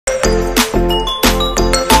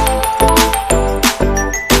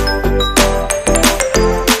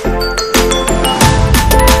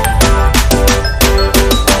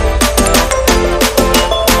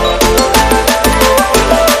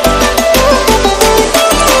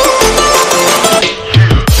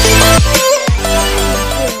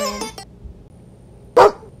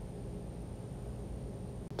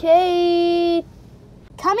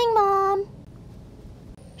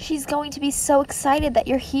going to be so excited that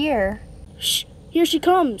you're here. Shh, here she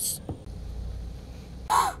comes.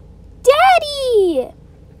 Daddy!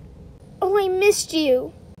 Oh, I missed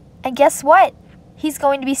you. And guess what? He's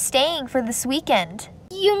going to be staying for this weekend.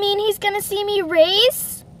 You mean he's gonna see me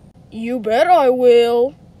race? You bet I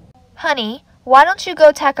will. Honey, why don't you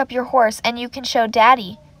go tack up your horse and you can show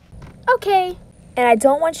Daddy? Okay. And I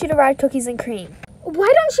don't want you to ride Cookies and Cream.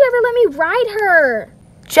 Why don't you ever let me ride her?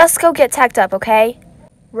 Just go get tacked up, okay?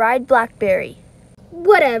 Ride Blackberry.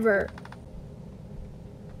 Whatever.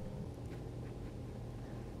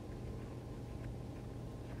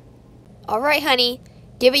 All right, honey.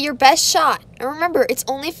 Give it your best shot. And remember, it's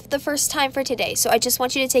only the first time for today, so I just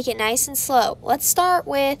want you to take it nice and slow. Let's start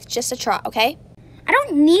with just a trot, okay? I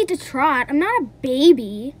don't need to trot. I'm not a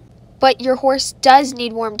baby. But your horse does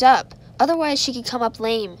need warmed up. Otherwise, she could come up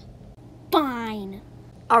lame. Fine.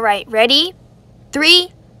 All right, ready?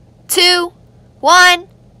 3, 2, 1,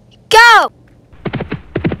 go!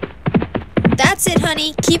 That's it,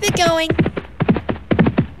 honey. Keep it going.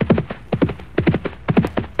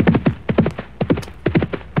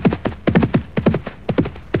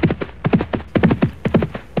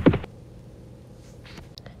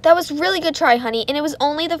 That was really good try, honey, and it was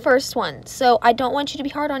only the first one, so I don't want you to be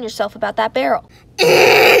hard on yourself about that barrel.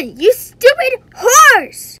 You stupid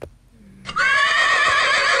horse!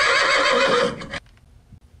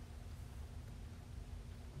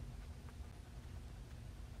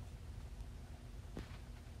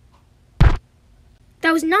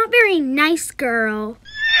 That was not very nice, girl.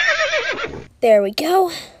 There we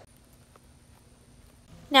go.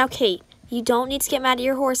 Now, Kate, you don't need to get mad at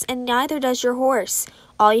your horse, and neither does your horse.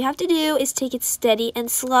 All you have to do is take it steady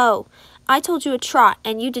and slow. I told you a trot,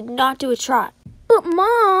 and you did not do a trot. But,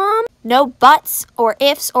 Mom... No buts or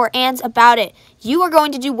ifs or ands about it. You are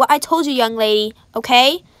going to do what I told you, young lady,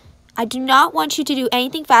 okay? I do not want you to do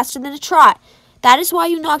anything faster than a trot. That is why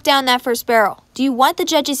you knocked down that first barrel. Do you want the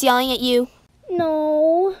judges yelling at you?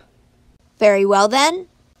 No. Very well, then.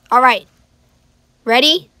 All right.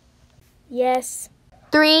 Ready? Yes.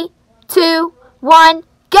 3, 2, 1,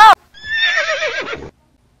 go!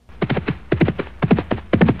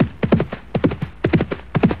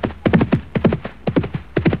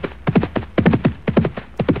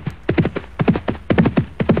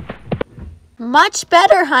 Much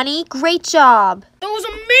better, honey. Great job. That was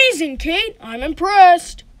amazing, Kate. I'm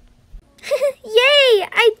impressed. Yay!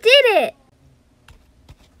 I did it!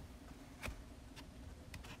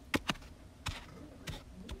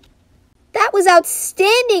 That was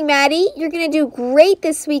outstanding, Maddie. You're going to do great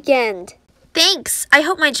this weekend. Thanks. I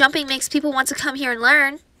hope my jumping makes people want to come here and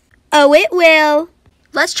learn. Oh, it will.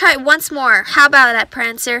 Let's try it once more. How about that,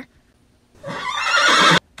 Prancer?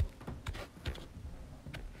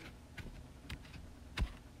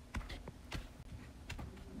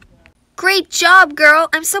 Great job, girl.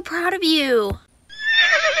 I'm so proud of you.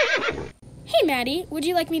 Hey, Maddie, would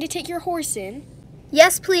you like me to take your horse in?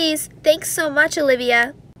 Yes, please. Thanks so much,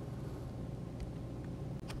 Olivia.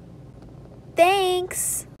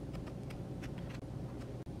 Thanks.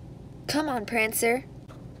 Come on, Prancer.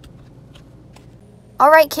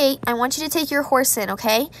 All right, Kate, I want you to take your horse in,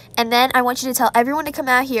 okay? And then I want you to tell everyone to come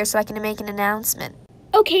out here so I can make an announcement.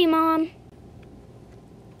 Okay, Mom.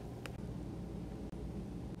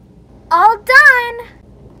 All done!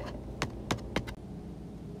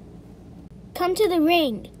 Come to the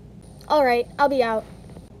ring. All right, I'll be out.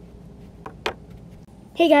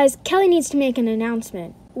 Hey, guys, Kelly needs to make an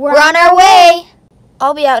announcement. We're on our way!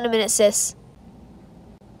 I'll be out in a minute, sis.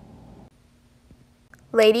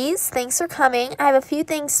 Ladies, thanks for coming. I have a few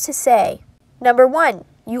things to say. Number 1,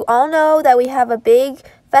 you all know that we have a big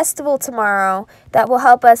festival tomorrow that will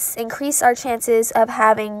help us increase our chances of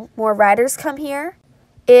having more riders come here.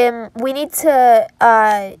 We need to,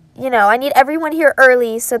 I need everyone here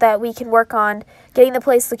early so that we can work on getting the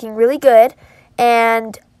place looking really good.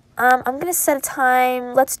 And I'm going to set a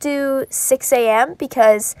time. Let's do 6 a.m.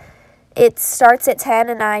 because it starts at 10,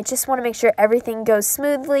 and I just want to make sure everything goes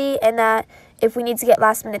smoothly and that if we need to get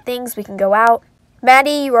last-minute things, we can go out.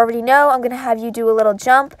 Maddie, you already know I'm going to have you do a little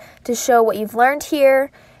jump to show what you've learned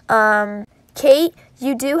here. Kate,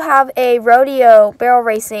 you do have a rodeo barrel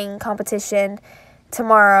racing competition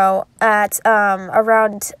tomorrow at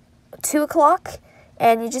around 2 o'clock,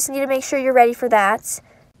 and you just need to make sure you're ready for that.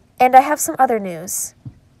 And I have some other news.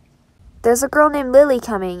 There's a girl named Lily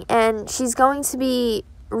coming, and she's going to be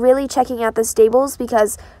really checking out the stables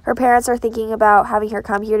because her parents are thinking about having her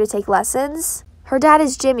come here to take lessons. Her dad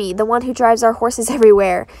is Jimmy, the one who drives our horses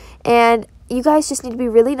everywhere, and you guys just need to be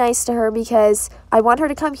really nice to her because I want her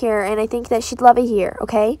to come here, and I think that she'd love it here,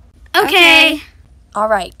 okay? Okay. All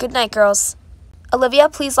right, good night, girls. Olivia,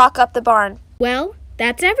 please lock up the barn. Well,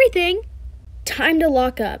 that's everything. Time to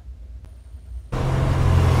lock up.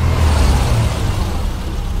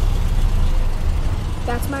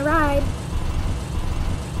 That's my ride.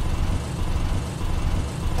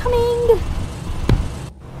 Coming!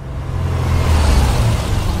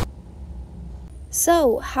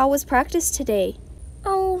 So, how was practice today?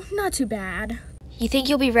 Oh, not too bad. You think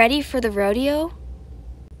you'll be ready for the rodeo?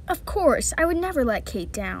 Of course, I would never let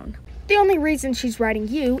Kate down. The only reason she's riding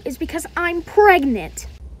you is because I'm pregnant.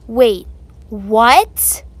 Wait,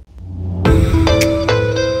 what?